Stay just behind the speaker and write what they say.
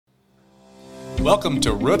Welcome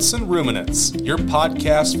to Roots and Ruminants, your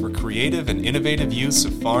podcast for creative and innovative use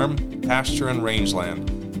of farm, pasture, and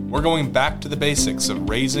rangeland. We're going back to the basics of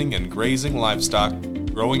raising and grazing livestock,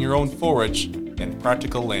 growing your own forage, and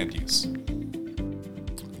practical land use.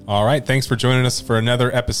 All right, thanks for joining us for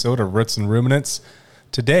another episode of Roots and Ruminants.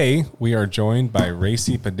 Today, we are joined by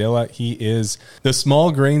Racey Padilla. He is the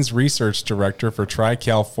Small Grains Research Director for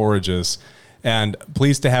TriCal Superior His. And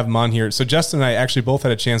pleased to have him on here. So Justin and I actually both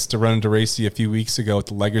had a chance to run into Racey a few weeks ago at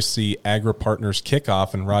the Legacy Agri Partners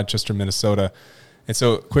kickoff in Rochester, Minnesota. And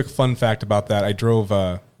so quick fun fact about that.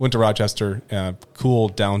 I went to Rochester, cool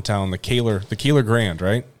downtown, the Kaler Grand,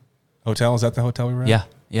 right? Hotel, is that the hotel we were at?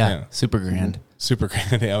 Yeah. Super grand. Super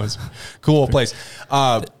grand. Yeah, it was a cool place.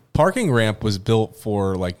 Parking ramp was built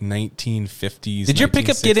for like 1950s. Did your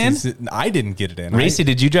pickup get in? I didn't get it in. Racey,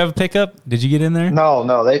 did you drive a pickup? Did you get in there?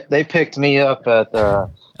 No. They picked me up at the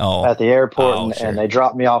airport and they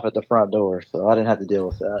dropped me off at the front door, so I didn't have to deal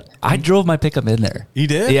with that. I drove my pickup in there. You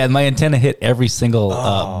did? Yeah, my antenna hit every single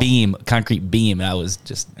concrete beam, and I was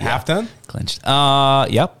just half ton clinched.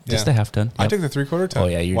 Yep, just a half ton. Yep. I took the 3/4 ton. Oh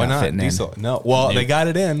yeah, you're Why not not fitting diesel? in. No, well they got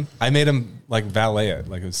it in. I made him like valet it,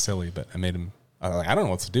 like it was silly, but I made him. I don't know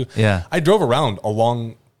what to do. Yeah. I drove around a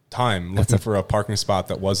long time looking for a parking spot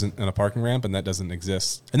that wasn't in a parking ramp, and that doesn't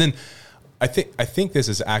exist. And then I think this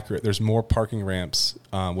is accurate. There's more parking ramps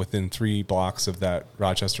within 3 blocks of that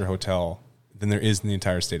Rochester hotel than there is in the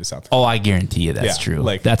entire state of South Dakota. Oh, I guarantee you that's true.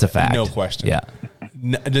 Like, that's a fact. No question. Yeah.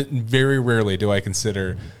 Very rarely do I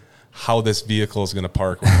consider how this vehicle is going to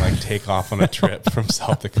park when I take off on a trip from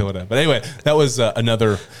South Dakota. But anyway, that was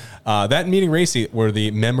another... that meeting Racey were the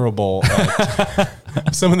memorable,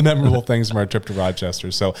 some of the memorable things from our trip to Rochester.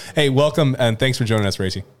 So, hey, welcome and thanks for joining us,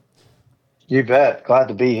 Racey. You bet. Glad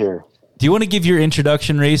to be here. Do you want to give your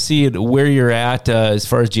introduction, Racey, where you're at as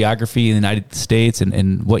far as geography in the United States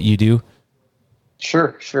and what you do?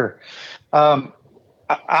 Sure. I'm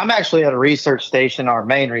actually at a research station. Our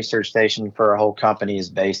main research station for our whole company is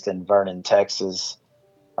based in Vernon, Texas.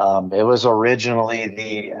 It was originally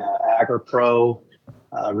the AgriPro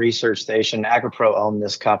research station. AgriPro owned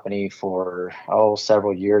this company for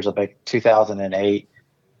several years. I think 2008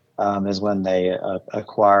 is when they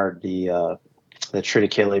acquired the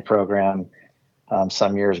Triticale program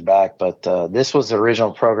some years back. But this was the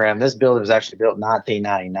original program. This building was actually built in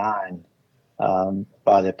 1999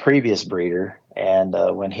 by the previous breeder. And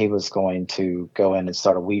when he was going to go in and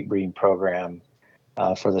start a wheat breeding program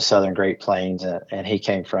for the Southern Great Plains, and he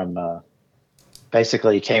came from a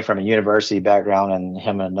university background, and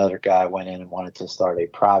him and another guy went in and wanted to start a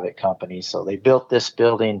private company. So they built this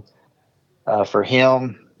building for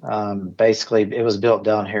him. Basically, it was built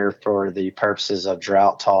down here for the purposes of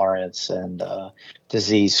drought tolerance and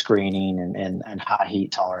disease screening and high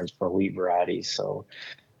heat tolerance for wheat varieties. So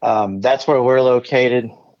that's where we're located.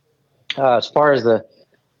 As far as the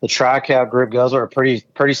TriCal group goes, we're a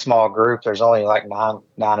pretty small group. There's only like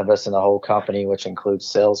nine of us in the whole company, which includes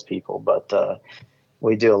salespeople. But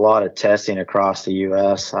we do a lot of testing across the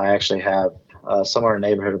U.S. I actually have somewhere in the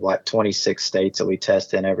neighborhood of like 26 states that we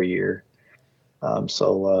test in every year.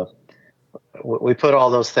 So we put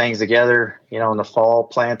all those things together, in the fall,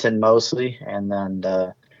 planting mostly, and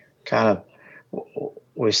then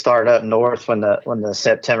we start up north when the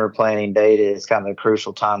September planting date is kind of a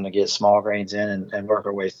crucial time to get small grains in and work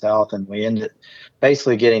our way south. And we end it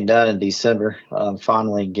basically getting done in December,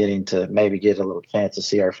 finally getting to maybe get a little chance to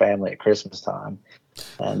see our family at Christmas time.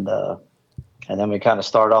 And then we kind of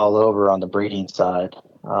start all over on the breeding side.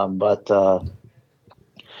 But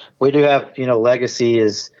we do have, Legacy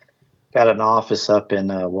has got an office up in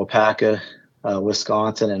Waupaca,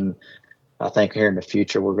 Wisconsin, and I think here in the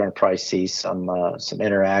future we're going to probably see some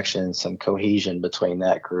interaction, some cohesion between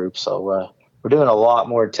that group. So we're doing a lot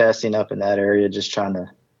more testing up in that area, just trying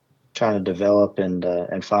to develop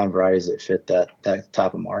and find varieties that fit that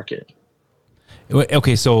type of market.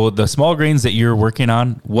 Okay, so the small grains that you're working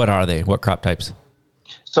on, what are they? What crop types?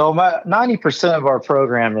 So 90% of our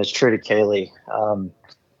program is Triticale.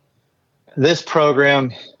 This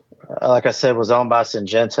program, like I said, was owned by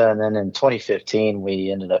Syngenta, and then in 2015 we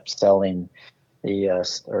ended up selling we're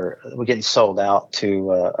getting sold out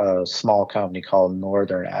to a small company called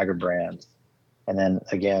Northern Agribrands, and then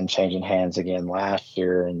again changing hands again last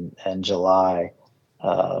year in July.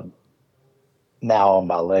 Now owned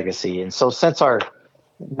by Legacy, and so since our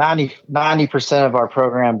 90% of our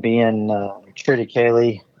program being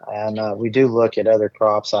Triticale, and we do look at other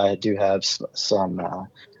crops. I do have some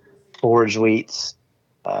forage wheats.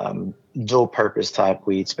 Dual purpose type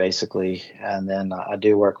wheats basically, and then I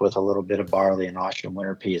do work with a little bit of barley and Austrian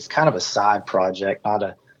winter pea. It's kind of a side project,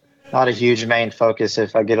 not not a huge main focus.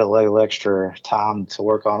 If I get a little extra time to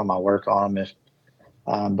work on them, I work on them.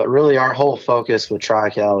 But really, our whole focus with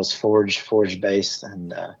TriCal is forage based,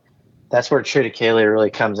 and that's where Triticale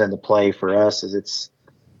really comes into play for us.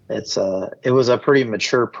 It was a pretty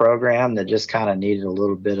mature program that just kind of needed a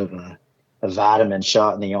little bit of a vitamin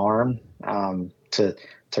shot in the arm to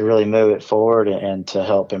really move it forward and to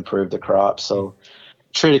help improve the crop. So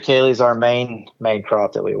Triticale is our main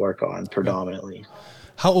crop that we work on predominantly.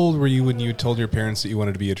 How old were you when you told your parents that you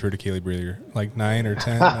wanted to be a Triticale breeder? Like 9 or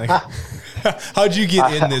 10? Like, how'd you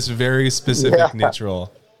get in this very specific niche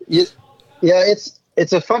role? Yeah,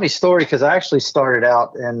 it's a funny story because I actually started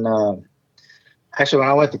out in actually when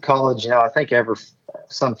I went to college. I think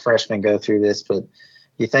some freshmen go through this, but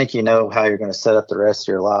you think you know how you're going to set up the rest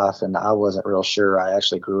of your life, and I wasn't real sure. I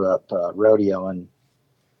actually grew up rodeoing,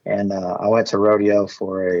 and I went to rodeo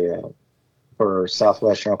for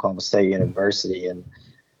Southwestern Oklahoma State University, and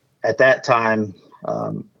at that time,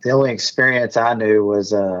 the only experience I knew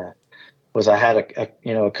was I had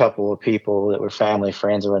a couple of people that were family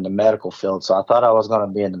friends that were in the medical field, so I thought I was going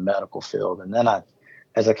to be in the medical field, and then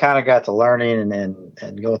as I kind of got to learning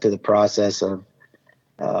and going through the process of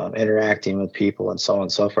interacting with people and so on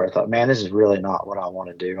and so forth, I thought, man, this is really not what I want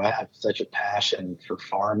to do. I have such a passion for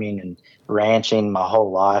farming and ranching my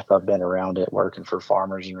whole life. I've been around it working for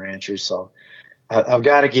farmers and ranchers. So I've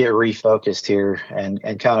got to get refocused here and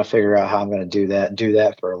kind of figure out how I'm going to do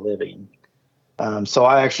that for a living. So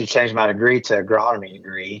I actually changed my degree to agronomy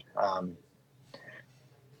degree.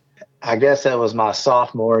 I guess that was my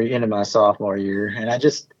sophomore year, and I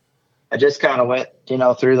just kind of went,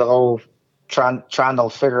 through the whole trying to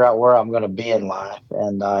figure out where I'm going to be in life.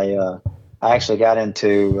 And I actually got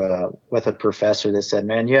into with a professor that said,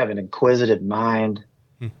 man, you have an inquisitive mind.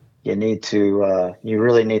 You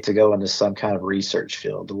really need to go into some kind of research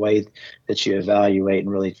field, the way that you evaluate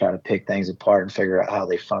and really try to pick things apart and figure out how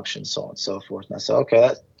they function, so on and so forth. And I said, okay,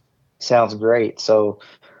 that sounds great. So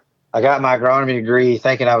I got my agronomy degree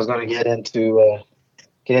thinking I was going to get into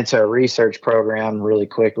a research program really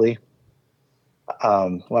quickly.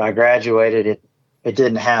 When I graduated, it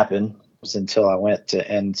didn't happen. It was until I went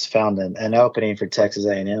and found an opening for Texas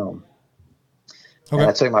A&M. Okay. And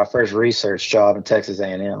I took my first research job in Texas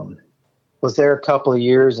A&M. Was there a couple of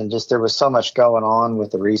years, and just there was so much going on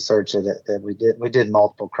with the research that we did. We did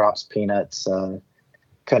multiple crops, peanuts,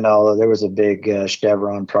 canola. There was a big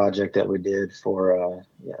Chevron project that we did for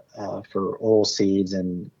oil seeds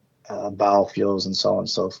and biofuels and so on and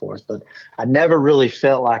so forth. But I never really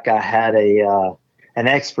felt like I had an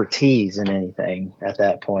expertise in anything at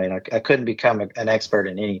that point. I couldn't become an expert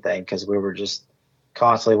in anything because we were just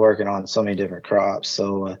constantly working on so many different crops.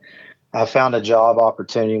 So I found a job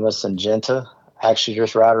opportunity with Syngenta, actually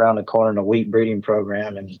just right around the corner in a wheat breeding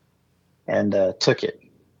program, and took it.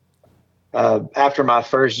 After my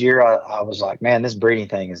first year, I was like, man, this breeding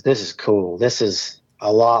thing this is cool. This is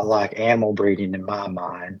a lot like animal breeding in my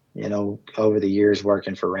mind. Over the years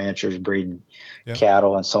working for ranchers, breeding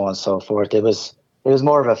cattle and so on and so forth, it was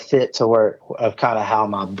more of a fit to of kind of how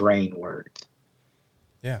my brain worked.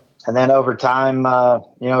 Yeah. And then over time, a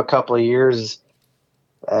couple of years,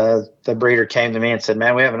 the breeder came to me and said,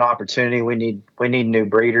 man, we have an opportunity. We need new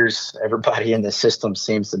breeders. Everybody in the system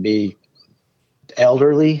seems to be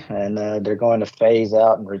elderly, and they're going to phase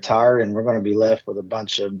out and retire, and we're going to be left with a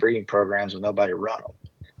bunch of breeding programs with nobody to run them.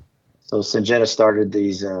 So Syngenta started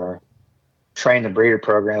these train the breeder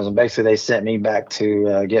programs, and basically they sent me back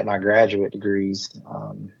to get my graduate degrees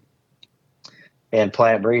in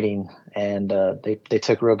plant breeding, and they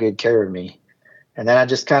took real good care of me. And then I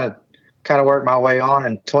just kind of worked my way on.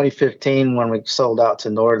 In 2015, when we sold out to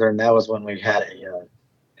Northern, that was when we had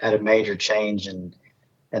a major change, and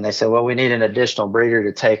they said, well, we need an additional breeder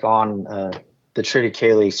to take on the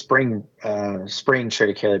Triticale spring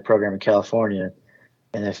Triticale program in California,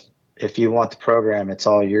 and if you want the program, it's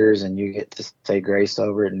all yours, and you get to take grace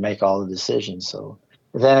over it and make all the decisions. So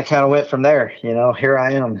then I kind of went from there. Here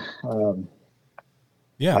I am.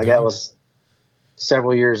 That was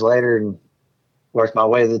several years later, and worked my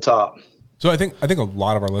way to the top. So I think a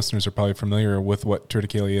lot of our listeners are probably familiar with what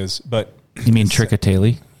Triticale is, but you mean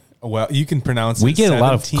Triticale? Well, you can pronounce. We get a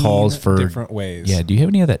lot of calls for different ways. Yeah. Do you have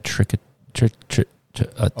any of that Triticale?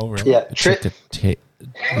 Yeah. Triticale.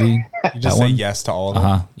 You just say yes to all of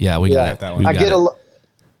them. Yeah, we got that one. I get a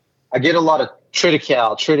lot of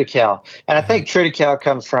Triticale, and I think Triticale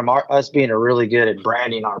comes from us being really good at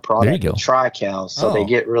branding our product, TriCal. So they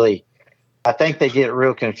get really, I think they get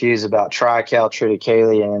real confused about TriCal,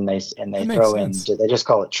 Triticale, and they throw in. They just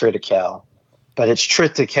call it Triticale, but it's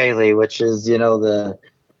Triticale, which is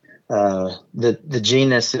the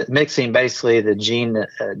genus, mixing basically the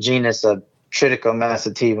genus of Triticale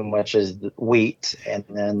massativum, which is the wheat, and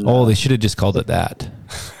then they should have just called it that.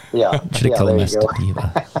 Yeah, Triticale there you go.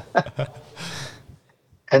 massativa.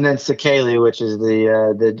 And then Cicale, which is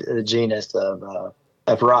the genus of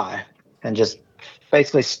rye, and just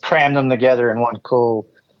basically cram them together in one cool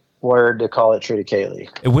word to call it Triticale.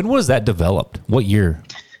 And when was that developed? What year?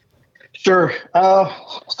 Sure.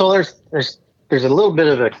 So there's a little bit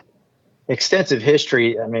of a extensive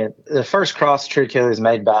history. I mean, the first cross Triticale was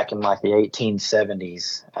made back in like the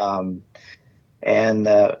 1870s. And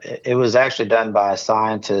it was actually done by a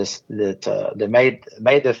scientist that made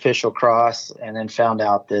the official cross, and then found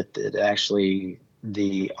out that it actually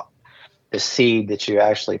the seed that you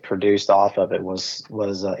actually produced off of it was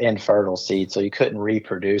infertile seed, so you couldn't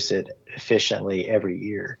reproduce it efficiently every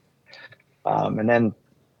year. And then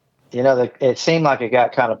it seemed like it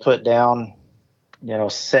got kind of put down,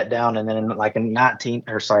 set down, and then like in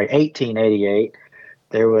 1888,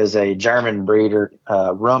 there was a German breeder,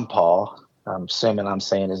 Rumpal. I'm assuming I'm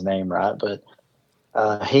saying his name right, but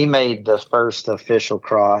he made the first official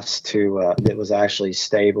cross that was actually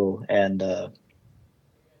stable, and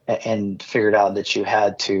figured out that you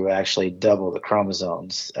had to actually double the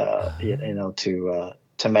chromosomes,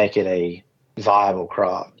 to make it a viable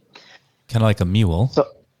crop. Kind of like a mule. So,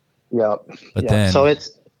 yeah. But then, so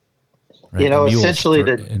it's right, essentially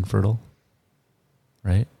infertile,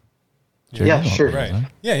 right? Yeah, sure. Right. Huh?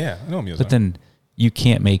 Yeah. I know mules. But then you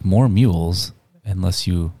can't make more mules unless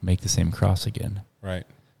you make the same cross again. Right.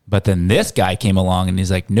 But then this guy came along and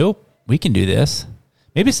he's like, nope, we can do this.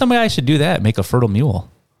 Maybe somebody should do that, make a fertile mule.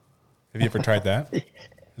 Have you ever tried that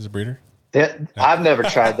as a breeder? I've never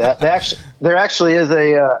tried that. There actually is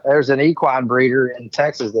there's an equine breeder in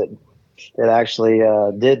Texas that actually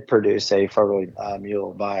did produce a fertile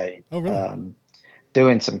mule by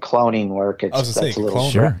doing some cloning work. I was going to say,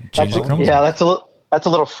 clone. Sure. Change the chromosome. Yeah, that's a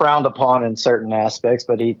little frowned upon in certain aspects,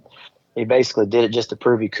 but he basically did it just to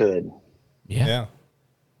prove he could. Yeah.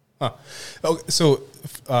 Huh. Oh, so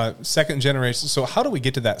second generation. So how do we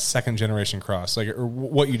get to that second generation cross? Like, or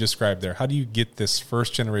what you described there? How do you get this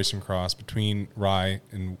first generation cross between rye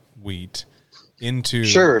and wheat into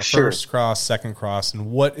first cross, second cross,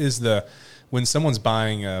 and what is when someone's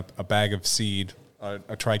buying a bag of seed,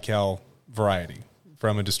 a TriCal variety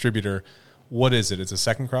from a distributor, what is it? It's a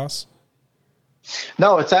second cross?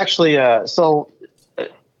 No, it's actually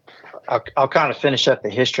I'll kind of finish up the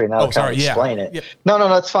history and I'll explain it. Yep. No,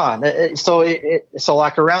 that's fine. So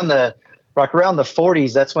like around the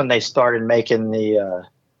 40s, that's when they started making they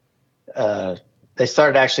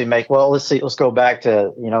started actually let's go back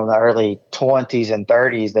to, the early 20s and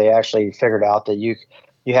 30s. They actually figured out that you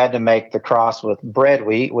had to make the cross with bread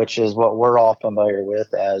wheat, which is what we're all familiar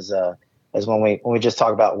with as when we just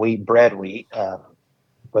talk about wheat, bread wheat,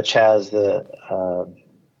 which has the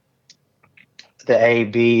A,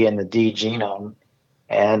 B, and the D genome,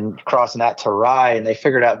 and crossing that to rye. And they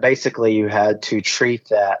figured out basically you had to treat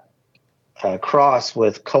that cross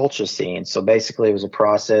with colchicine. So basically it was a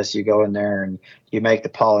process. You go in there and you make the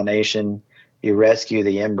pollination, you rescue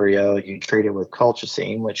the embryo, you treat it with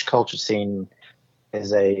colchicine, which colchicine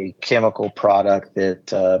is a chemical product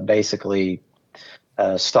that basically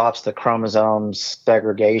stops the chromosomes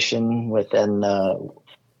segregation within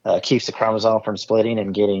keeps the chromosome from splitting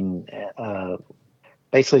and getting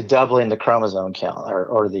basically doubling the chromosome count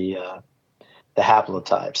or the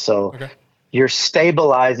haplotype. So you're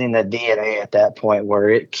stabilizing the DNA at that point where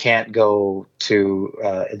it can't go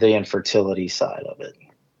to the infertility side of it.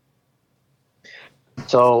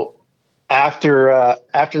 So after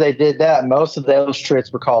they did that, most of those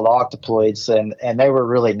trits were called octoploids, and they were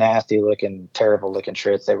really nasty looking, terrible looking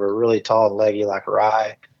trits. They were really tall and leggy like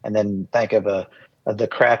rye, and then think of the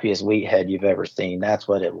crappiest wheat head you've ever seen. That's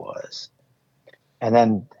what it was. And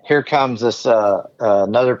then here comes this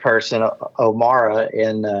another person, O'Mara,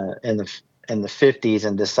 in the 50s,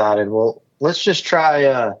 and decided, well, let's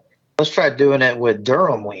try doing it with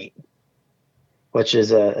durum wheat, which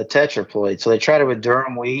is a tetraploid. So they tried it with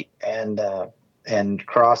durum wheat and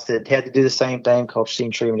crossed it. Had to do the same thing,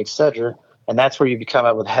 colchicine treatment, etc. And that's where you come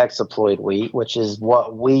up with hexaploid wheat, which is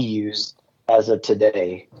what we use as of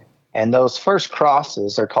today. And those first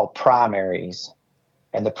crosses are called primaries.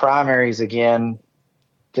 And the primaries, again,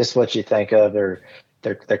 just what you think of, they're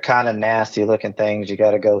kind of nasty looking things. You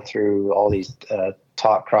got to go through all these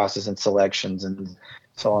top crosses and selections and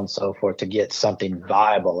so on and so forth to get something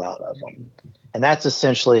viable out of them. And that's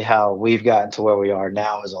essentially how we've gotten to where we are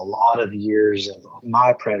now, is a lot of years of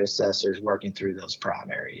my predecessors working through those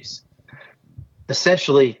primaries.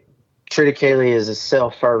 Essentially, Triticale is a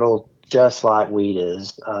self-fertile just like wheat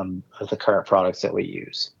is with the current products that we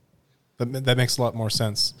use. That makes a lot more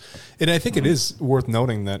sense. And I think it is worth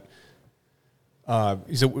noting that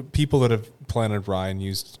so people that have planted rye and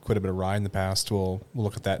used quite a bit of rye in the past will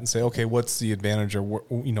look at that and say, okay, what's the advantage, or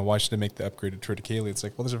why should I make the upgrade to Triticale? It's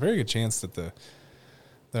like, well, there's a very good chance that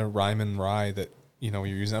the Ryman rye that you're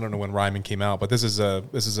using, I don't know when Ryman came out, but this is a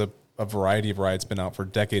variety of rye that's been out for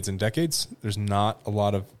decades and decades. There's not a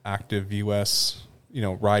lot of active U.S.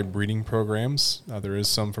 Rye breeding programs. There is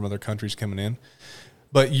some from other countries coming in.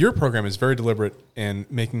 But your program is very deliberate in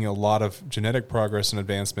making a lot of genetic progress and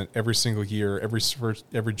advancement every single year,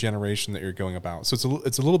 every generation that you're going about. So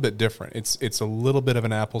it's a little bit different. It's a little bit of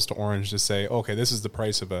an apples to orange to say, okay, this is the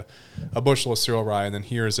price of a bushel of cereal rye, and then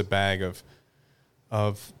here's a bag of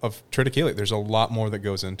Triticale. There's a lot more that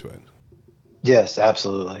goes into it. Yes,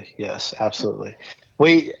 absolutely. Yes, absolutely.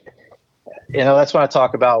 We, that's when I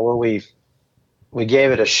talk about where we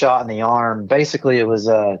gave it a shot in the arm. Basically, it was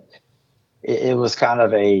kind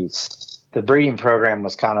of the breeding program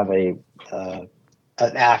was kind of an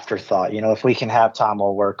afterthought. If we can have time,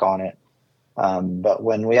 we'll work on it. But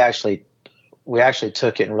when we actually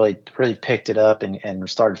took it and really picked it up and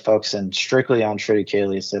started focusing strictly on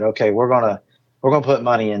Triticale, said, okay, we're gonna put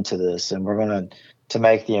money into this, and we're gonna to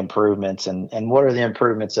make the improvements. And what are the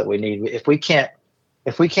improvements that we need? If we can't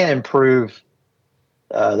improve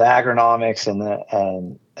the agronomics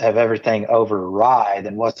and have everything over rye,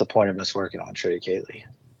 then what's the point of us working on Triticale?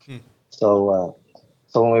 So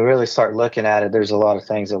when we really start looking at it, there's a lot of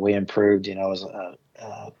things that we improved.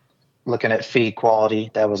 Looking at feed quality,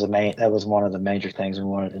 that was one of the major things we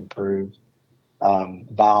wanted to improve.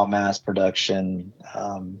 Biomass production,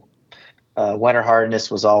 winter hardiness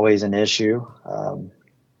was always an issue,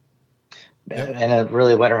 and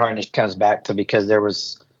really winter hardiness comes back to because there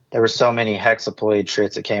were so many hexaploid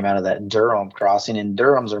trits that came out of that durum crossing, and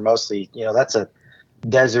durums are mostly, that's a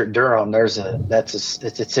desert durum.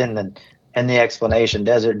 It's in the explanation.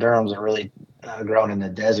 Desert durums are really grown in the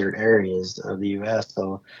desert areas of the U.S.,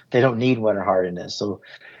 so they don't need winter hardiness. So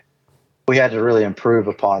we had to really improve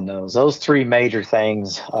upon those. Those three major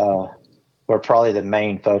things were probably the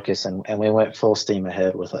main focus, and we went full steam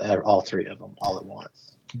ahead with all three of them all at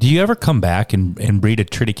once. Do you ever come back and breed a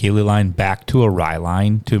Triticale line back to a rye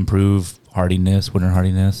line to improve hardiness, winter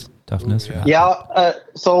hardiness, toughness? Yeah.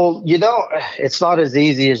 So it's not as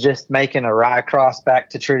easy as just making a rye cross back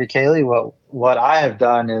to Triticale. What I have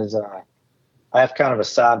done is I have kind of a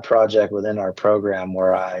side project within our program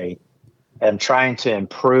where I am trying to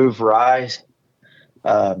improve rye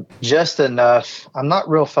just enough. I'm not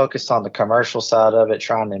real focused on the commercial side of it,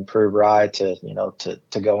 trying to improve rye to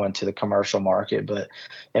go into the commercial market, but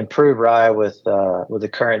improve rye with the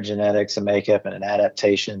current genetics and makeup and an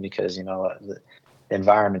adaptation, because the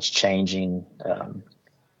environment's changing.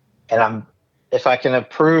 And if I can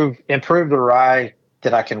improve the rye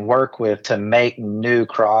that I can work with to make new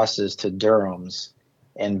crosses to durums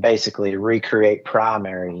and basically recreate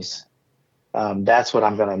primaries, that's what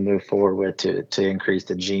I'm going to move forward with to increase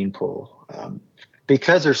the gene pool.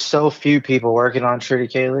 Because there's so few people working on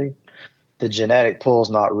Triticale, the genetic pool is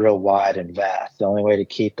not real wide and vast. The only way to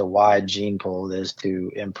keep the wide gene pool is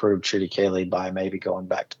to improve Triticale by maybe going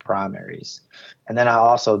back to primaries. And then I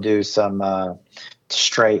also do some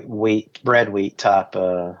straight bread wheat type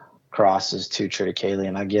crosses to Triticale,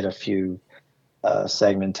 and I get a few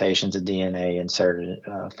segmentations of DNA inserted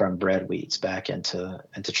from bread wheats back into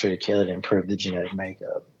Triticale to improve the genetic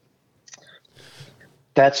makeup.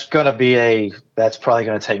 That's probably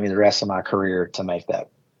going to take me the rest of my career to make that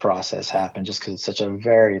process happen, just because it's such a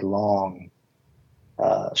very long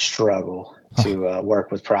struggle to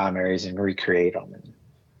work with primaries and recreate them.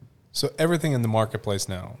 So everything in the marketplace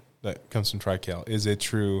now that comes from TriCal is a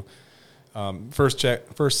true first,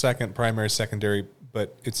 second, primary, secondary,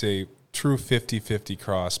 but it's a true 50-50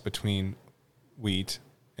 cross between wheat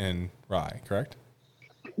and rye, correct?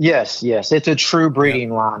 Yes. It's a true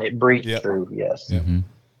breeding line. It breeds true, yes. Yep. Mm-hmm.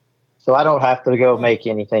 So I don't have to go make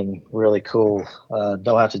anything really cool.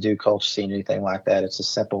 Don't have to do culture seed, anything like that. It's a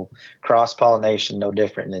simple cross-pollination, no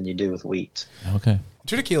different than you do with wheat. Okay.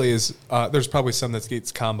 Triticale is, there's probably some that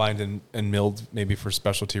gets combined and milled maybe for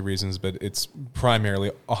specialty reasons, but it's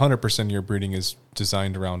primarily 100% of your breeding is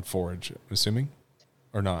designed around forage, I'm assuming,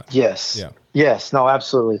 or not? Yes. Yeah. Yes. No,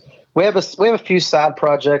 absolutely. We have a few side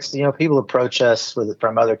projects. People approach us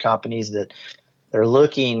from other companies that they're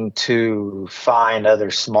looking to find other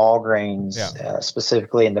small grains,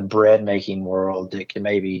 specifically in the bread making world, that can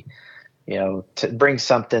maybe, to bring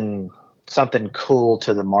something cool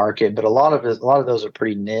to the market. But a lot of those are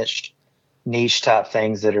pretty niche type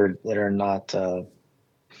things that are not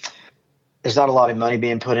there's not a lot of money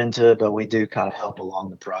being put into it, but we do kind of help along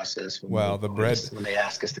the process Well, when they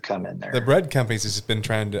ask us to come in there. The bread companies has just been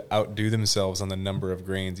trying to outdo themselves on the number of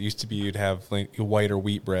grains. It used to be you'd have like white or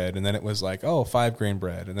wheat bread, and then it was like, 5-grain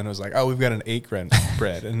bread, and then it was like, we've got an 8-grain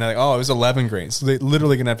bread, and they're like, it was 11 grains. So they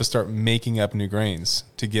literally gonna have to start making up new grains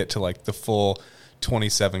to get to like the full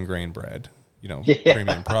 27-grain bread,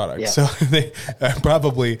 premium product. Yeah. So they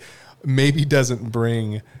probably maybe doesn't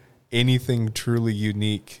bring anything truly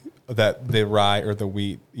unique that the rye or the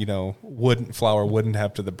wheat, flour wouldn't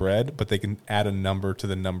have to the bread, but they can add a number to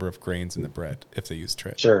the number of grains in the bread if they use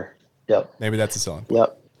trit. Sure. Yep. Maybe that's a selling point.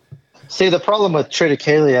 Yep. See, the problem with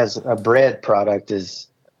triticale as a bread product is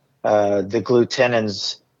the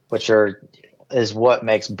glutenins, is what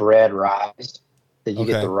makes bread rise. That you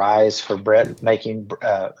get the rise for bread, making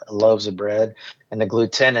loaves of bread, and the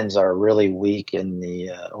glutenins are really weak in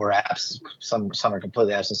the or absent. Some are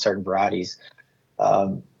completely absent in certain varieties.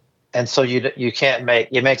 And so you can't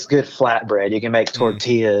it makes good flatbread. You can make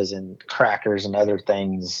tortillas and crackers and other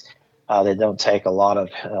things that don't take a lot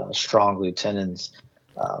of strong glutenins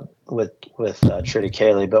with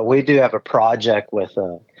triticale. But we do have a project with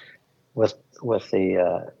the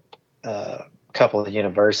couple of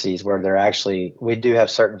universities where we do have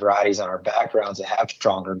certain varieties on our backgrounds that have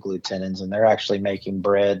stronger glutenins, and they're actually making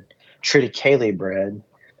bread, triticale bread.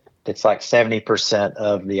 It's like 70%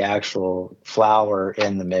 of the actual flour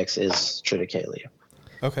in the mix is triticale.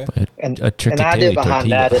 Okay. And a triticale the idea behind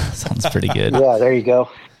that sounds pretty good. Yeah, there you go.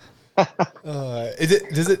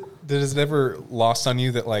 Does it ever lost on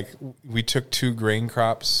you that like we took 2 grain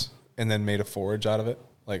crops and then made a forage out of it?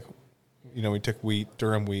 Like, we took wheat,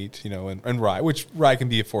 durum wheat, and rye, which rye can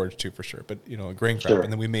be a forage too for sure, but a grain crop, Sure. and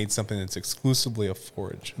then we made something that's exclusively a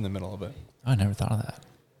forage in the middle of it. I never thought of that.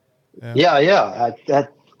 Yeah.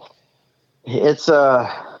 It's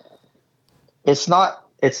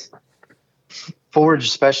forage,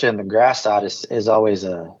 especially in the grass side, is always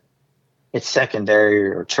it's secondary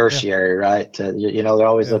or tertiary, right? They're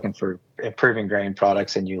always looking for improving grain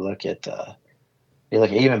products, and you look at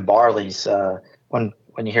even barleys.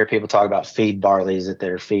 When you hear people talk about feed barleys that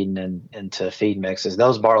they're feeding into feed mixes,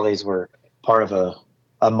 those barleys were part of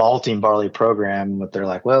a malting barley program, but they're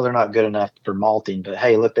like, well, they're not good enough for malting, but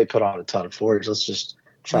hey, look, they put on a ton of forage. Let's just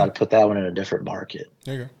try to put that one in a different market.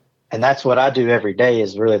 There you go. And that's what I do every day,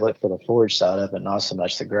 is really look for the forage side of it, not so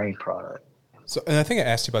much the grain product. So, and I think I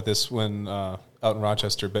asked you about this when out in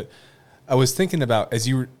Rochester, but I was thinking about, as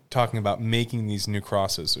you were talking about making these new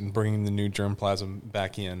crosses and bringing the new germplasm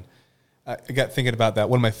back in, I got thinking about that.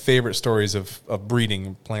 One of my favorite stories of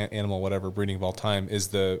breeding, plant, animal, whatever, breeding of all time is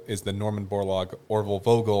the Norman Borlaug Orville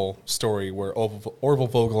Vogel story, where Orville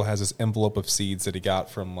Vogel has this envelope of seeds that he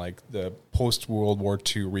got from like the post World War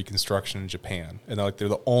II reconstruction in Japan, and they're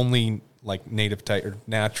the only like native type or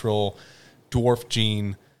natural dwarf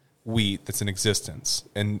gene wheat that's in existence.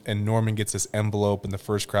 And Norman gets this envelope, and the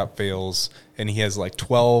first crop fails, and he has like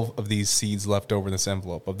 12 of these seeds left over in this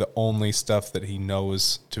envelope of the only stuff that he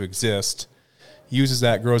knows to exist. He uses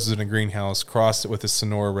that, grows it in a greenhouse, crosses it with his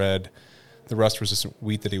Sonora Red, the rust-resistant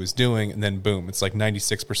wheat that he was doing, and then boom, it's like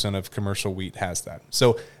 96% of commercial wheat has that.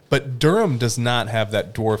 So, but durum does not have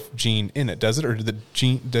that dwarf gene in it, does it? Or did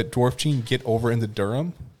the dwarf gene get over into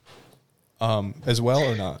durum as well,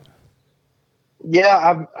 or not?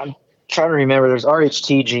 Yeah, I'm trying to remember. There's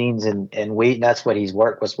RHT genes in wheat, and that's what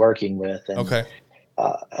was working with. And, Okay.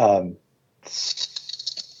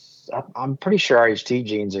 I'm pretty sure RHT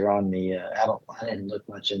genes are on the. I didn't look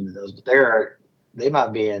much into those, but they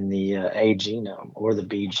might be in the A genome or the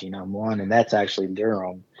B genome one, and that's actually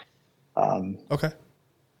durum. Okay.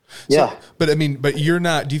 Yeah, so, but you're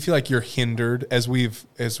not. Do you feel like you're hindered as we've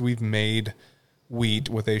made wheat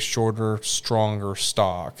with a shorter, stronger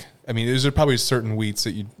stalk? I mean, there's probably certain wheats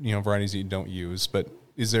that varieties that you don't use, but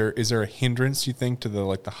is there a hindrance, you think, to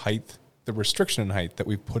the height, the restriction in height that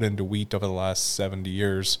we've put into wheat over the last 70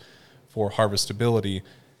 years for harvestability?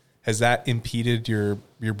 Has that impeded your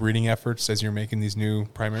breeding efforts as you're making these new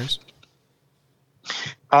primaries?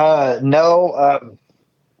 No.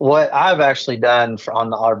 What I've actually done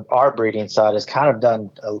on our breeding side is kind of done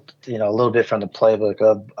a little bit from the playbook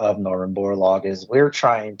of Norman Borlaug, is we're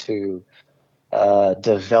trying to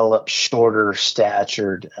develop shorter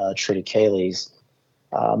statured triticales.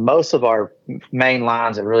 Most of our main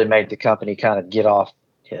lines that really made the company kind of get off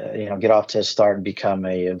to a start and become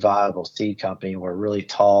a viable seed company were really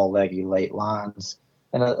tall, leggy, late lines,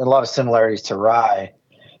 and a lot of similarities to rye.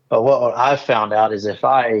 But what I've found out is if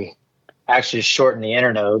I actually shorten the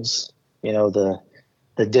internodes, the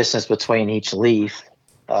distance between each leaf,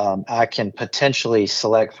 I can potentially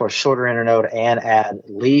select for a shorter internode and add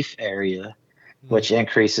leaf area which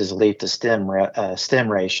increases leaf to stem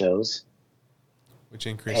ratios, which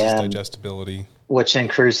increases digestibility. Which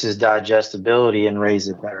increases digestibility and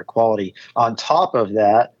raises better quality. On top of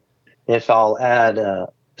that, if I'll add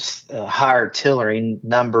a higher tillering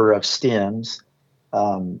number of stems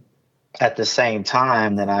at the same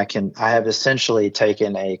time, then I have essentially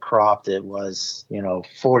taken a crop that was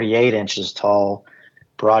 48 inches tall,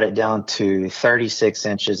 brought it down to 36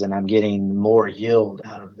 inches, and I'm getting more yield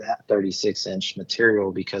out of that 36-inch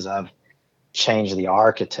material because I've changed the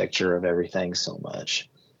architecture of everything so much.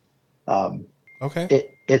 Okay.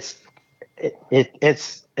 It's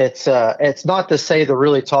not to say the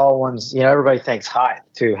really tall ones, everybody thinks height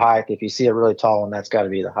too. Height, if you see a really tall one, that's got to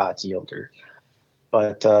be the highest yielder.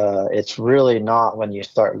 But it's really not when you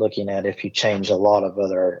start looking at if you change a lot of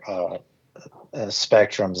other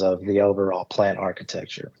spectrums of the overall plant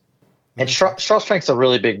architecture. And straw strength's a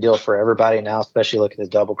really big deal for everybody now, especially look at the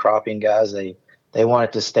double cropping guys. They want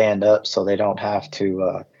it to stand up so they don't have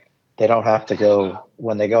to go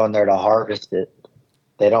when they go in there to harvest it.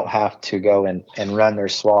 They don't have to go and run their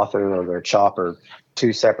swather or their chopper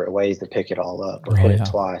two separate ways to pick it all up or hit it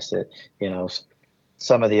twice.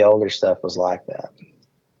 Some of the older stuff was like that.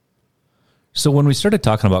 So when we started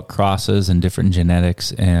talking about crosses and different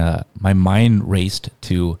genetics, my mind raced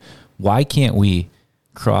to why can't we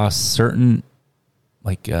cross certain,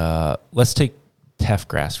 let's take teff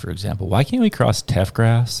grass, for example. Why can't we cross teff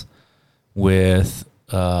grass with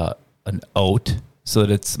an oat so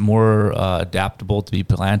that it's more adaptable to be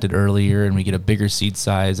planted earlier and we get a bigger seed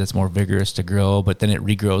size that's more vigorous to grow, but then it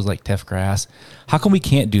regrows like teff grass? How come we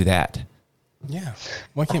can't do that? Yeah.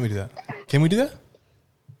 Why can't we do that? Can we do that?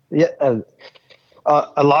 Yeah.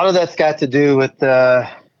 A lot of that's got to do with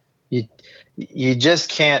you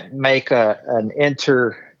just can't make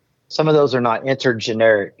some of those are not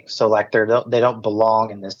intergeneric. So like they don't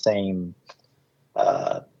belong in the same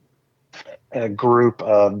group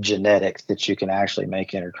of genetics that you can actually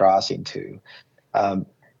make intercrossing to.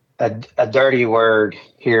 A dirty word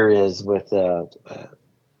here is with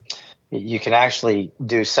you can actually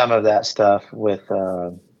do some of that stuff with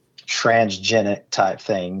transgenic type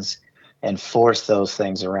things and force those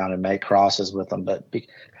things around and make crosses with them. But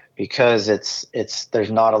because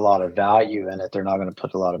there's not a lot of value in it, they're not going to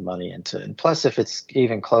put a lot of money into it. And plus, if it's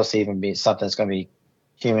even close to even being something that's going to be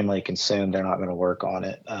humanly consumed, they're not going to work on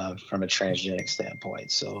it from a transgenic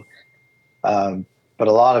standpoint. So, but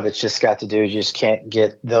a lot of it's just got to do, you just can't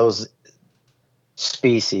get those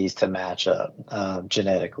species to match up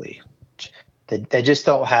genetically. They just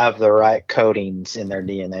don't have the right coatings in their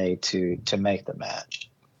DNA to make the match.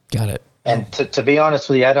 Got it. And to be honest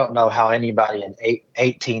with you, I don't know how anybody in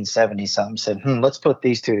 1870 something said, let's put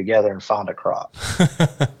these two together and find a crop.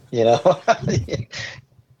 Yeah.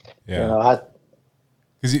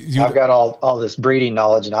 I've got all this breeding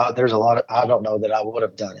knowledge, and there's a lot of, I don't know that I would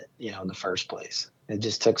have done it, in the first place. It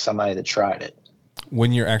just took somebody that tried it.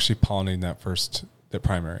 When you're actually pollinating that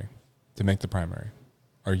primary, to make the primary,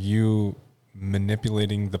 are you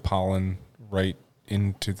manipulating the pollen right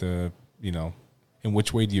into the, in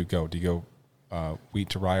which way do you go? Do you go wheat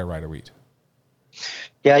to rye or rye to wheat?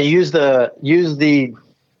 Yeah, use the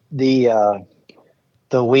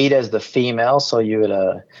wheat as the female. So you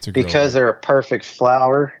would because they're a perfect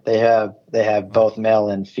flower, they have both male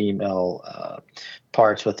and female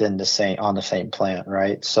parts on the same plant,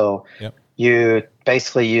 right? So you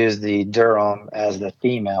basically use the durum as the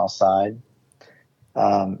female side,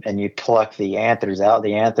 and you pluck the anthers out.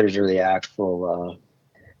 The anthers are the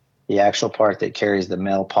actual part that carries the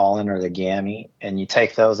male pollen or the gamete, and you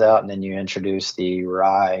take those out, and then you introduce the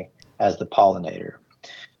rye as the pollinator.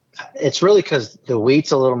 It's really because the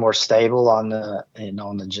wheat's a little more stable on the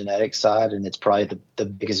genetic side, and it's probably the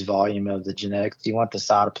biggest volume of the genetics. You want the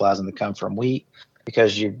cytoplasm to come from wheat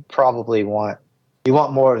because you probably want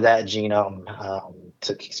more of that genome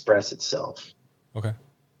to express itself. Okay.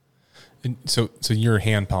 And so you're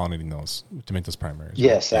hand pollinating those to make those primaries?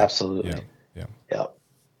 Yes, right? Absolutely. Yeah. Yep.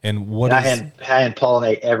 And I hand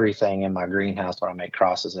pollinate everything in my greenhouse when I make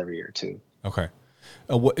crosses every year too. Okay.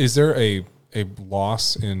 Is there a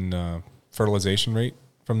loss in fertilization rate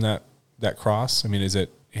from that cross? I mean, is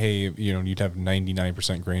it, hey, you'd have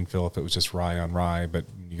 99% grain fill if it was just rye on rye, but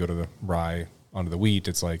you go to the rye onto the wheat,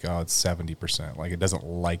 it's like, oh, it's 70%. Like, it doesn't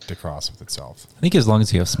like to cross with itself. I think as long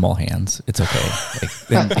as you have small hands, it's okay.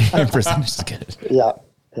 Then percentage is good. Yeah.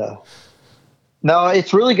 No,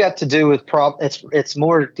 it's really got to do with it's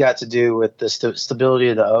more got to do with the stability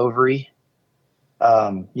of the ovary.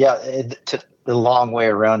 The long way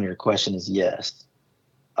around your question is yes.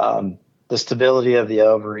 The stability of the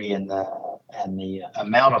ovary and and the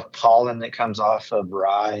amount of pollen that comes off of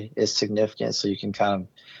rye is significant. So you can kind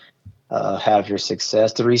of have your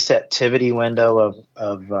success. The receptivity window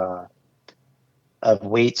of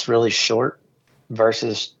wheat's really short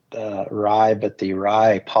versus rye, but the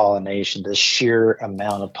rye pollination, the sheer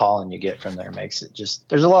amount of pollen you get from there makes it just,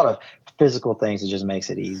 there's a lot of physical things that just makes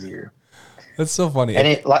it easier. That's so funny.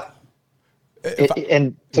 And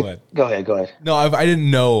go ahead. No, I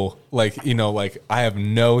didn't know, like, you know, like I have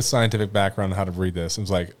no scientific background on how to breed this. I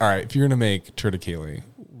was like, all right, if you're going to make Triticale,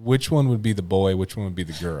 which one would be the boy? Which one would be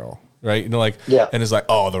the girl? Right. You know, like, yeah. And it's like,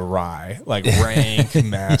 oh, the rye, like rank,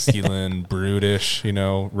 masculine, brutish, you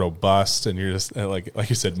know, robust. And you're just like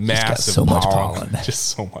you said, massive so pollen, much pollen, just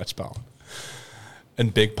so much pollen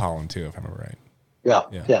and big pollen too, if I remember right. Yeah.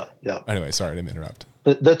 Anyway, sorry, I didn't interrupt.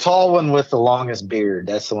 The tall one with the longest beard,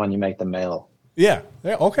 that's the one you make the male. Yeah.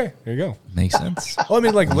 Okay. There you go. Makes sense. Well, I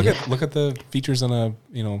mean, like, look at the features on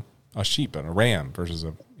a sheep and a ram versus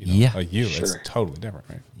a ewe. Sure. It's totally different,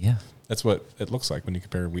 right? Yeah. That's what it looks like when you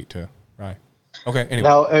compare wheat to rye. Okay. Anyway.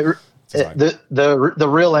 Now, the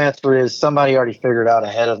real answer is somebody already figured out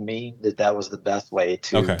ahead of me that was the best way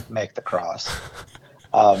to make the cross.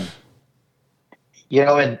 You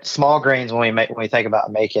know, in small grains, when we think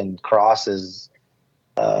about making crosses,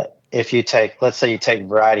 if you let's say you take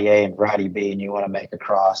variety A and variety B and you want to make a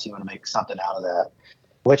cross, you want to make something out of that,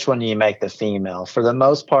 which one do you make the female? For the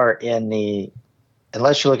most part,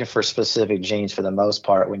 unless you're looking for specific genes, for the most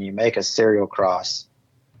part, when you make a serial cross,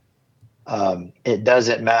 it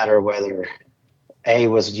doesn't matter whether A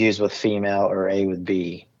was used with female or A with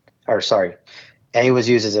B, A was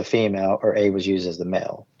used as a female or A was used as the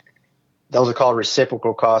male. Those are called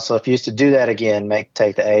reciprocal cross. So if you used to do that again,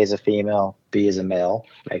 take the A as a female, B as a male,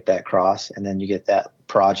 make that cross, and then you get that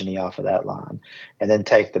progeny off of that line. And then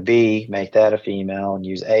take the B, make that a female, and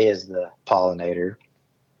use A as the pollinator.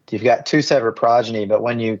 You've got two separate progeny, but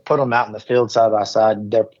when you put them out in the field side by side,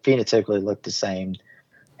 they phenotypically look the same,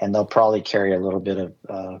 and they'll probably carry a little bit of,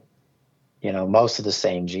 most of the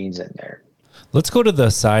same genes in there. Let's go to the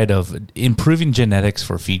side of improving genetics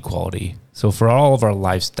for feed quality. So for all of our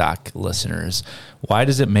livestock listeners, why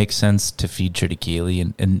does it make sense to feed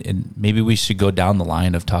Triticale? And maybe we should go down the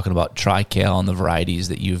line of talking about TriCal and the varieties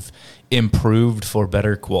that you've improved for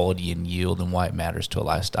better quality and yield and why it matters to a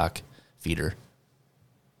livestock feeder.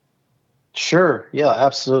 Sure. Yeah,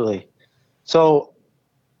 absolutely. So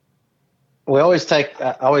I always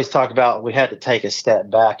talk about we had to take a step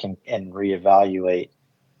back and reevaluate.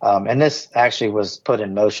 And this actually was put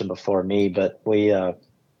in motion before me, but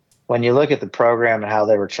when you look at the program and how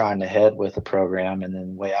they were trying to head with the program, and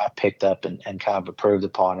then the way I picked up and kind of approved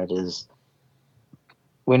upon it is,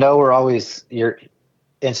 we know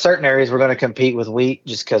in certain areas we're going to compete with wheat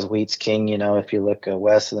just because wheat's king. You know, if you look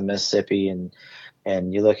west of the Mississippi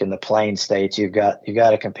and you look in the plain states, you got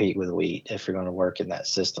to compete with wheat if you're going to work in that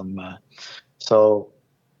system. So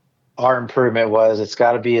our improvement was it's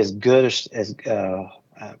got to be as good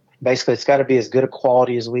basically it's got to be as good a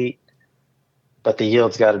quality as wheat, but the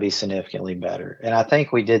yield's got to be significantly better. And I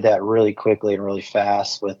think we did that really quickly and really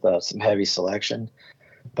fast with some heavy selection.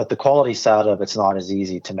 But the quality side of it's not as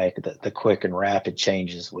easy to make the quick and rapid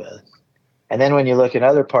changes with. And then when you look at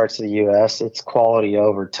other parts of the U.S., it's quality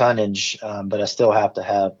over tonnage, but I still have to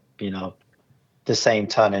have, the same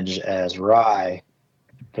tonnage as rye.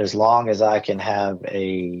 But as long as I can have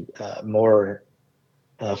a more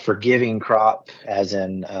forgiving crop, as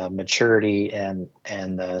in maturity and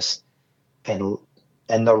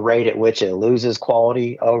the rate at which it loses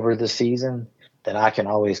quality over the season, then I can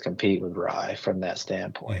always compete with rye from that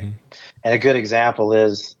standpoint. Mm-hmm. And a good example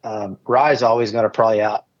is rye is always going to probably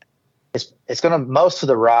most of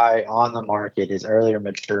the rye on the market is earlier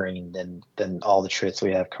maturing than all the trits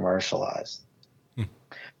we have commercialized.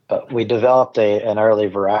 But we developed an early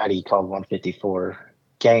variety called 154.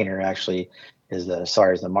 Gainer actually is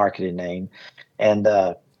the marketing name. And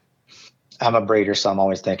I'm a breeder, so I'm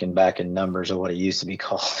always thinking back in numbers of what it used to be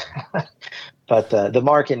called. But the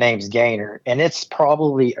market name's Gainer, and it's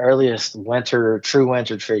probably earliest true winter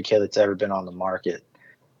Triticale that's ever been on the market,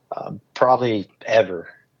 probably ever.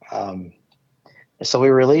 So we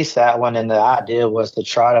released that one, and the idea was to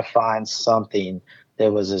try to find something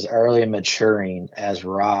that was as early maturing as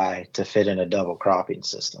rye to fit in a double cropping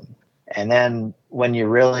system. And then when you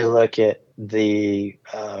really look at the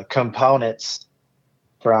components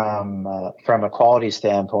from a quality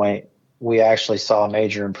standpoint, we actually saw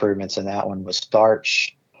major improvements in that one with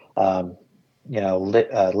starch.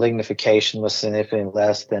 Lignification was significantly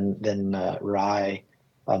less than rye,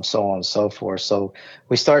 so on and so forth. So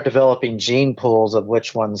we start developing gene pools of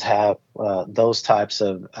which ones have those types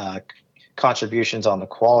of contributions on the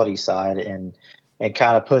quality side and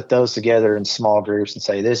kind of put those together in small groups and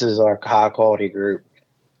say, this is our high quality group.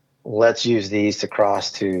 Let's use these to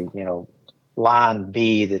cross to, line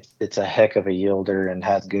B that's a heck of a yielder and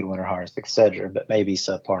has good winter harvest, et cetera, but maybe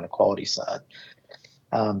subpar on the quality side.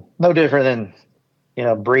 No different than,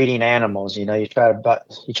 breeding animals. You try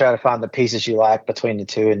to find the pieces you like between the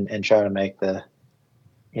two and try to make the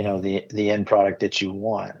end product that you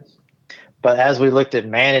want. But as we looked at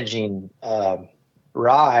managing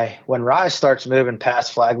rye, when rye starts moving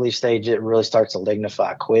past flag leaf stage, it really starts to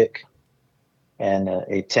lignify quick, and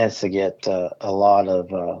it tends to get a lot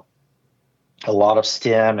of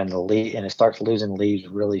stem and the leaf, and it starts losing leaves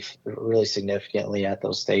really, really significantly at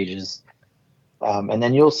those stages. And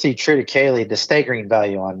then you'll see triticale, the stay green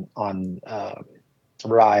value on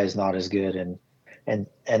rye is not as good, and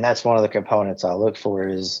that's one of the components I look for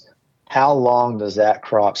is how long does that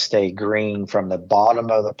crop stay green from the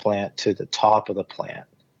bottom of the plant to the top of the plant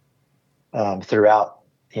throughout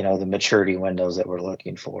the maturity windows that we're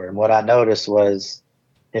looking for. And what I noticed was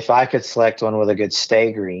if I could select one with a good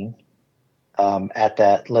stay green at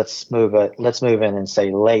that, let's move in and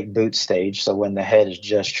say late boot stage, so when the head is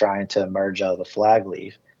just trying to emerge out of the flag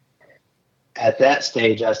leaf. At that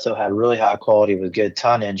stage, I still had really high quality with good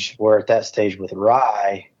tonnage, where at that stage with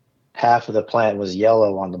rye, half of the plant was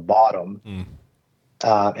yellow on the bottom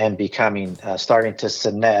and becoming starting to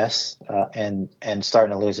senesce and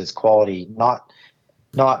starting to lose its quality,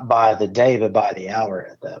 not by the day, but by the hour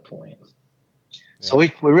at that point. Yeah. So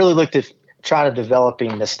we really looked at trying to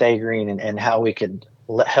developing the stay green and how we could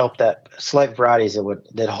help that select varieties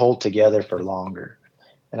that hold together for longer.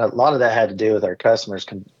 And a lot of that had to do with our customers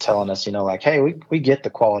telling us, hey, we get the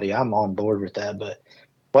quality. I'm on board with that. But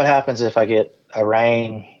what happens if I get a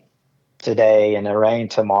rain today and a rain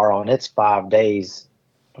tomorrow and it's 5 days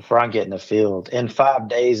before I get in the field? In 5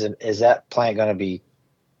 days, is that plant going to be,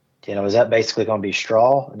 is that basically going to be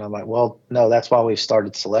straw? And I'm like, well, no, that's why we've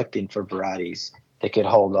started selecting for varieties that could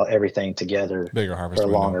hold everything together bigger harvest for a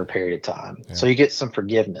window. Longer period of time. Yeah. So you get some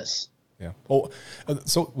forgiveness. Yeah. Oh,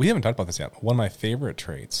 so we haven't talked about this yet. One of my favorite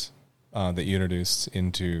traits that you introduced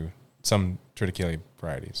into some triticale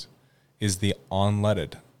varieties is the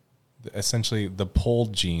unleaded, essentially the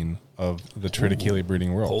polled gene of the triticale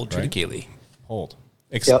breeding world. Polled right? triticale. Polled.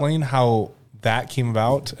 Explain how that came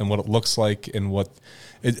about and what it looks like and what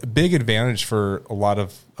a big advantage for a lot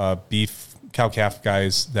of beef cow-calf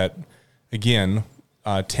guys that, again,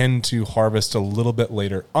 tend to harvest a little bit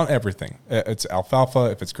later on everything. It's alfalfa,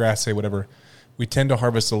 if it's grass, say whatever. We tend to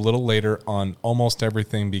harvest a little later on almost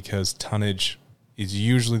everything because tonnage is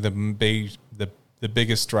usually the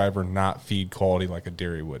biggest driver, not feed quality like a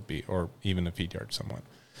dairy would be, or even a feed yard somewhat.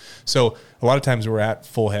 So a lot of times we're at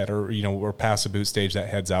full head, or we're past the boot stage, that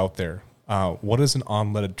head's out there. What does an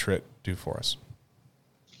unleaded trit do for us?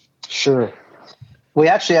 Sure. We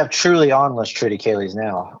actually have truly onless triticales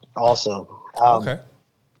now also. Okay.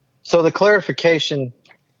 So the clarification,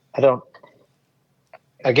 I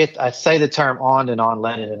say the term on and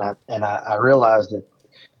unleaded, and I realize that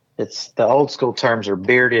it's the old school terms are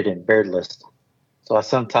bearded and beardless. So I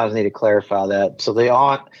sometimes need to clarify that. So the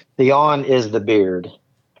on is the beard.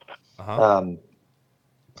 Uh-huh.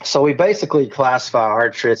 So we basically classify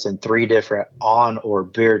our trits in 3 different on or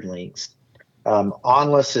beard lengths.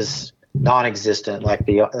 Onless is non-existent, like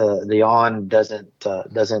the on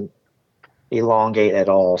doesn't elongate at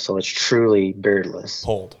all, so it's truly beardless.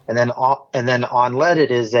 Polled. And then unleaded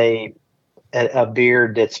is a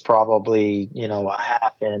beard that's probably a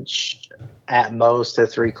half inch at most to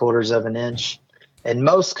 3/4 of an inch. And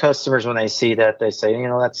most customers, when they see that, they say,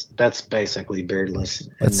 that's basically beardless in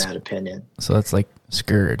that opinion. So that's like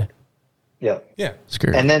scurred. Yeah. Yeah.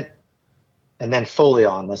 Scurred. And then fully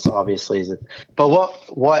onless, obviously, is it. But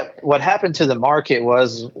what happened to the market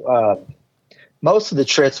was most of the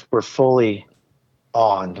trits were fully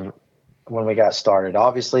on when we got started.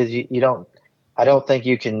 Obviously, I don't think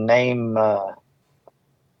you can name a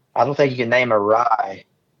rye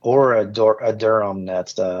or a durum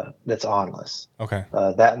that's onless. Okay.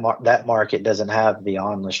 That market doesn't have the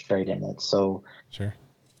onless trait in it. So Sure.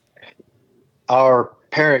 Our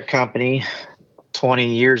parent company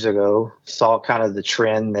 20 years ago saw kind of the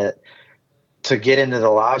trend that to get into the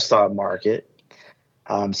livestock market,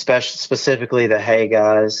 specifically the hay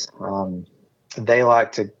guys, they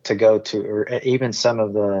like to go to, or even some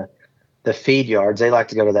of the feed yards, they like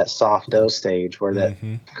to go to that soft dough stage where that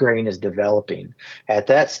grain is developing. At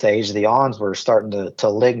that stage, the awns were starting to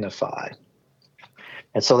lignify.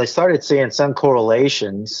 And so they started seeing some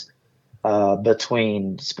correlations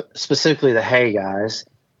between specifically the hay guys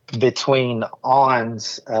between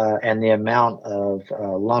awns and the amount of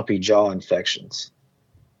lumpy jaw infections.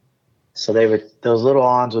 So those little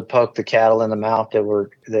awns would poke the cattle in the mouth that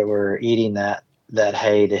were eating that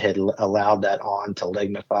hay that had allowed that awn to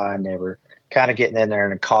lignify, and they were kind of getting in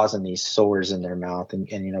there and causing these sores in their mouth and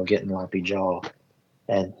getting lumpy jaw.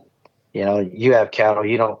 And you have cattle,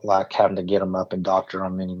 you don't like having to get them up and doctor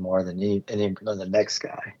them any more than the next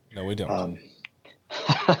guy. No, we don't.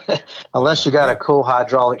 Unless you got a cool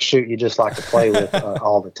hydraulic chute you just like to play with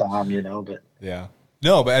all the time, but yeah.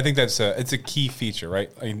 No, but I think it's a key feature, right?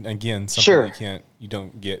 Again, something sure. you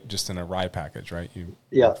don't get just in a rye package, right? You've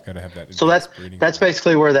got to have that. So that's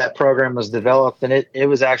basically where that program was developed, and it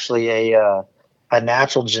was actually a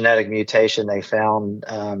natural genetic mutation they found,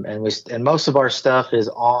 and most of our stuff is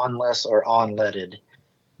awnless or awnletted.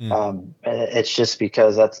 It's just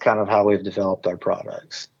because that's kind of how we've developed our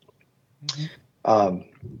products. They're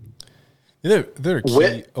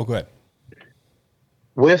key. Go ahead.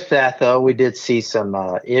 With that, though, we did see some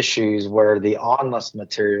issues where the awnless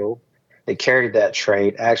material that carried that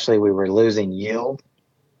trait, actually we were losing yield,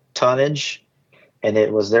 tonnage, and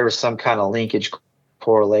there was some kind of linkage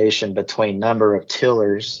correlation between number of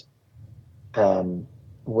tillers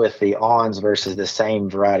with the awns versus the same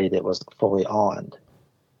variety that was fully awned.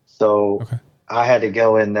 So I had to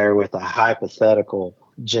go in there with a hypothetical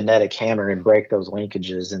genetic hammer and break those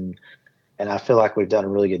linkages, and I feel like we've done a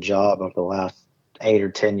really good job over the last 8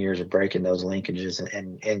 or 10 years of breaking those linkages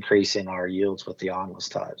and increasing our yields with the awnless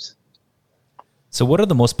types. So what are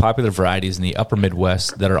the most popular varieties in the upper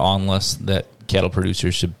Midwest that are awnless that cattle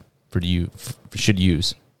producers should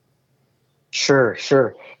use? Sure.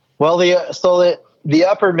 Well, the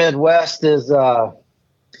upper Midwest is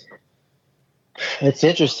it's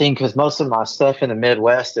interesting because most of my stuff in the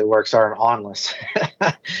Midwest that works are awnless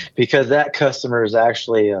because that customer is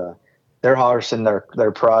actually they're harvesting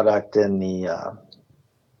their product in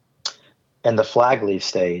the flag leaf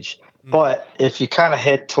stage. But if you kind of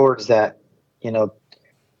head towards that,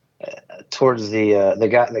 towards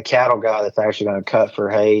the cattle guy that's actually going to cut for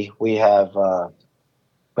hay, we have a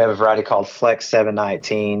variety called Flex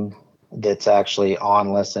 719 that's actually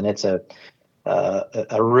awnless, and it's a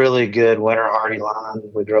really good winter hardy line.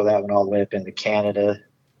 We grow that one all the way up into Canada,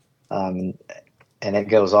 and it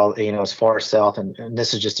goes all as far south. And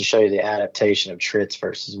this is just to show you the adaptation of trits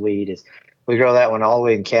versus weed. Is we grow that one all the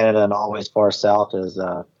way in Canada and all the way as far south as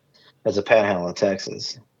the Panhandle of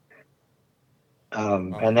Texas.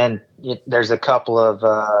 And then there's a couple of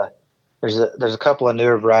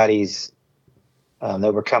newer varieties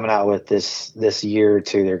that we're coming out with this year or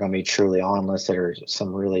two. They're going to be truly awnless. That are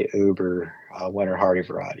some really uber winter hardy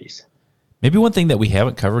varieties. Maybe one thing that we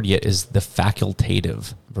haven't covered yet is the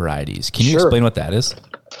facultative varieties. Can you explain what that is?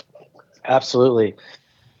 Absolutely.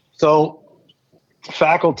 So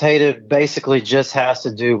facultative basically just has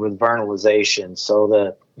to do with vernalization. So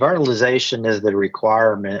the vernalization is the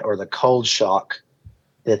requirement or the cold shock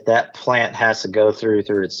that plant has to go through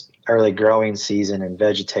its early growing season and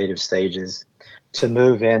vegetative stages to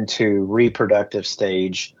move into reproductive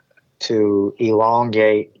stage, to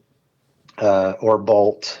elongate or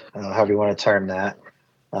bolt, however you want to term that,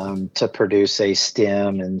 to produce a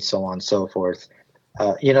stem and so on and so forth.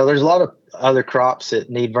 There's a lot of other crops that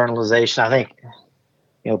need vernalization. I think,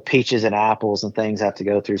 peaches and apples and things have to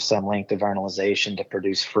go through some length of vernalization to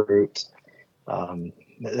produce fruit. And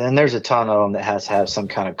there's a ton of them that has to have some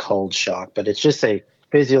kind of cold shock, but it's just a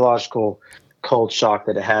physiological cold shock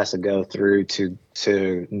that it has to go through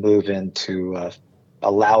to move into,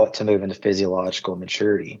 allow it to move into physiological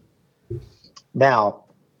maturity. Now,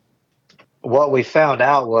 what we found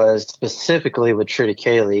out was specifically with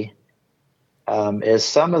Triticale is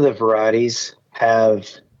some of the varieties have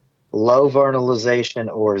low vernalization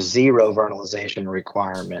or zero vernalization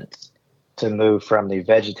requirements to move from the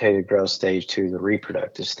vegetative growth stage to the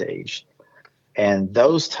reproductive stage. And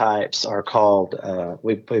those types are called,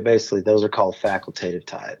 those are called facultative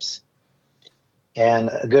types. And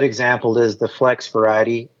a good example is the Flex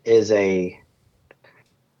variety is a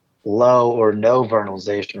low or no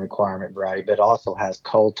vernalization requirement variety, but also has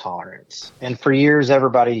cold tolerance. And for years,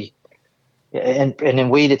 everybody, and in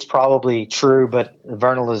wheat, it's probably true, but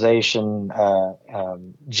vernalization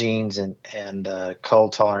genes and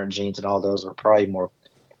cold tolerant genes and all those are probably more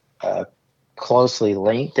closely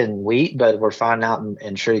linked in wheat, but we're finding out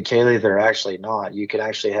in Triticale they're actually not. You can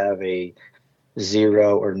actually have a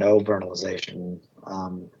zero or no vernalization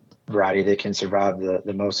variety that can survive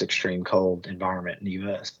the most extreme cold environment in the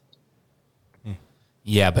U.S.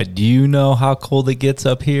 Yeah, but do you know how cold it gets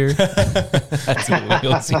up here? That's what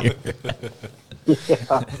we'll see.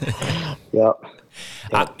 Yeah.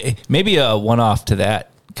 Yep. Maybe a one-off to that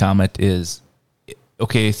comment is,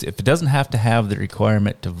 okay, so if it doesn't have to have the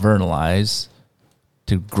requirement to vernalize,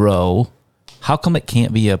 to grow, how come it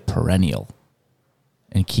can't be a perennial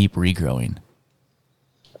and keep regrowing?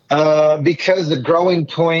 Because the growing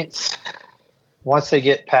points, once they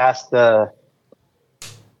get past the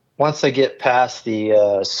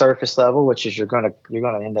surface level, which is you're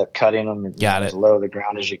gonna end up cutting them as low to the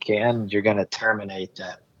ground as you can, you're gonna terminate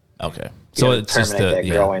that. Okay, so it's just that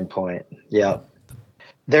growing point. Yeah,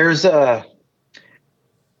 there's a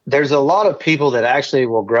lot of people that actually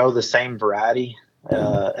will grow the same variety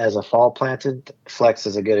as a fall planted. Flex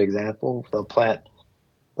is a good example. They'll plant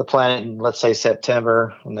it in, let's say,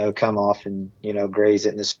 September, and they'll come off and, graze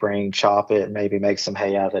it in the spring, chop it, and maybe make some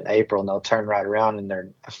hay out of it in April, and they'll turn right around in their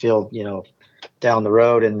field, down the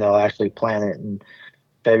road, and they'll actually plant it in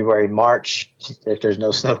February, March, if there's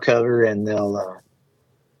no snow cover, and then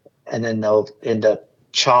they'll end up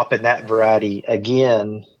chopping that variety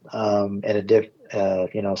again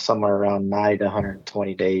somewhere around 90 to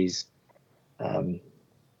 120 days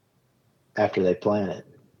after they plant it.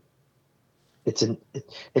 It's an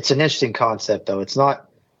interesting concept, though. It's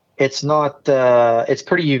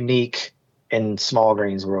pretty unique in small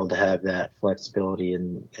greens world to have that flexibility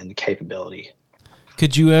and capability.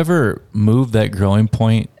 Could you ever move that growing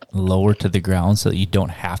point lower to the ground so that you don't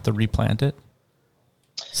have to replant it,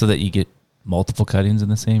 so that you get multiple cuttings in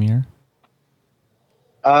the same year?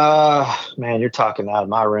 Man, you're talking out of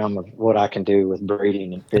my realm of what I can do with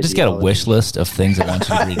breeding and physiology. I just got a wish list of things I want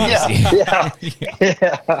you to breed.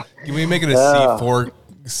 Yeah. Can we make it a C4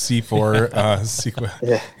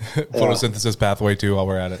 photosynthesis pathway too while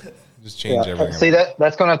we're at it? Just change everything. See, that's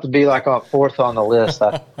going to have to be like on fourth on the list.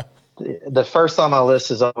 The first on my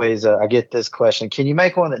list is always, I get this question: can you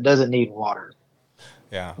make one that doesn't need water?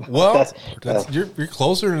 Yeah. Well, you're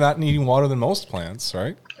closer to not needing water than most plants,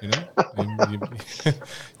 right?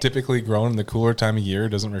 Typically grown in the cooler time of year,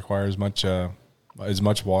 doesn't require as much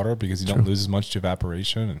water because you don't lose as much to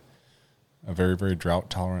evaporation, and a very, very drought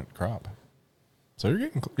tolerant crop. So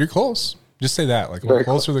you're close. Just say that, like, we're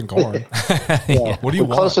closer than corn. Yeah. What do you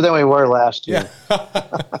want? Closer than we were last year.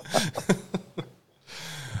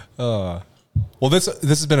 Yeah. Well, this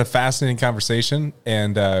has been a fascinating conversation,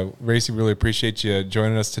 and Racey, really appreciate you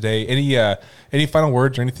joining us today. Any final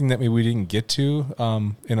words or anything that maybe we didn't get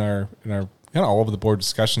to in our all over the board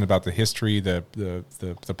discussion about the history, the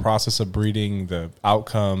process of breeding, the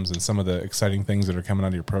outcomes, and some of the exciting things that are coming out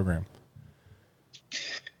of your program?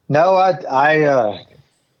 No, I'm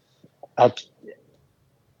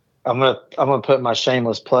gonna put my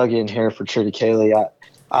shameless plug in here for Triticale.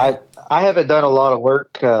 I haven't done a lot of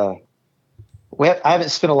work. I haven't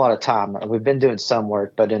spent a lot of time. We've been doing some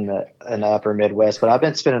work, but in the upper Midwest. But I've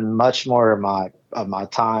been spending much more of my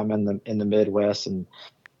time in the Midwest, and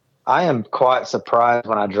I am quite surprised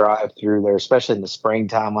when I drive through there, especially in the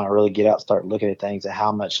springtime when I really get out and start looking at things, and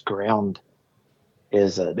how much ground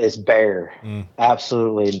is bare,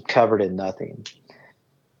 absolutely covered in nothing.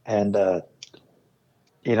 And I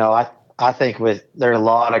think there are a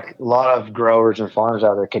lot of growers and farmers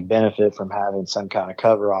out there could benefit from having some kind of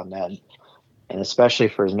cover on that. And especially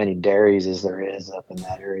for as many dairies as there is up in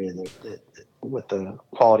that area, with the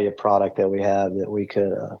quality of product that we have, that we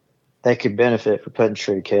could they could benefit for putting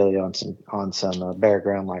Triticale on some bare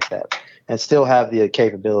ground like that, and still have the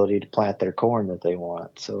capability to plant their corn that they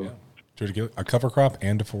want. So, Triticale, a cover crop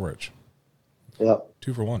and a forage. Yep,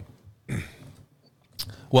 2 for 1.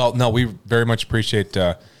 Well, no, we very much appreciate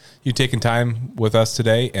you taking time with us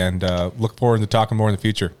today, and look forward to talking more in the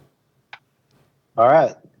future. All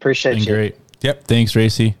right, appreciate you. Great. Yep. Thanks,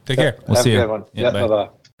 Racey. Take care. We'll see you. Have a good one. Yep, bye-bye.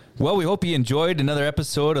 Well, we hope you enjoyed another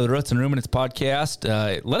episode of the Roots and Ruminants podcast.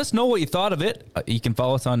 Let us know what you thought of it. You can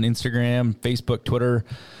follow us on Instagram, Facebook, Twitter,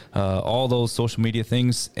 all those social media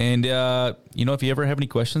things. And, if you ever have any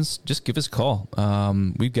questions, just give us a call.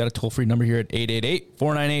 We've got a toll-free number here at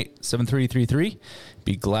 888-498-7333.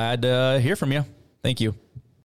 Be glad to hear from you. Thank you.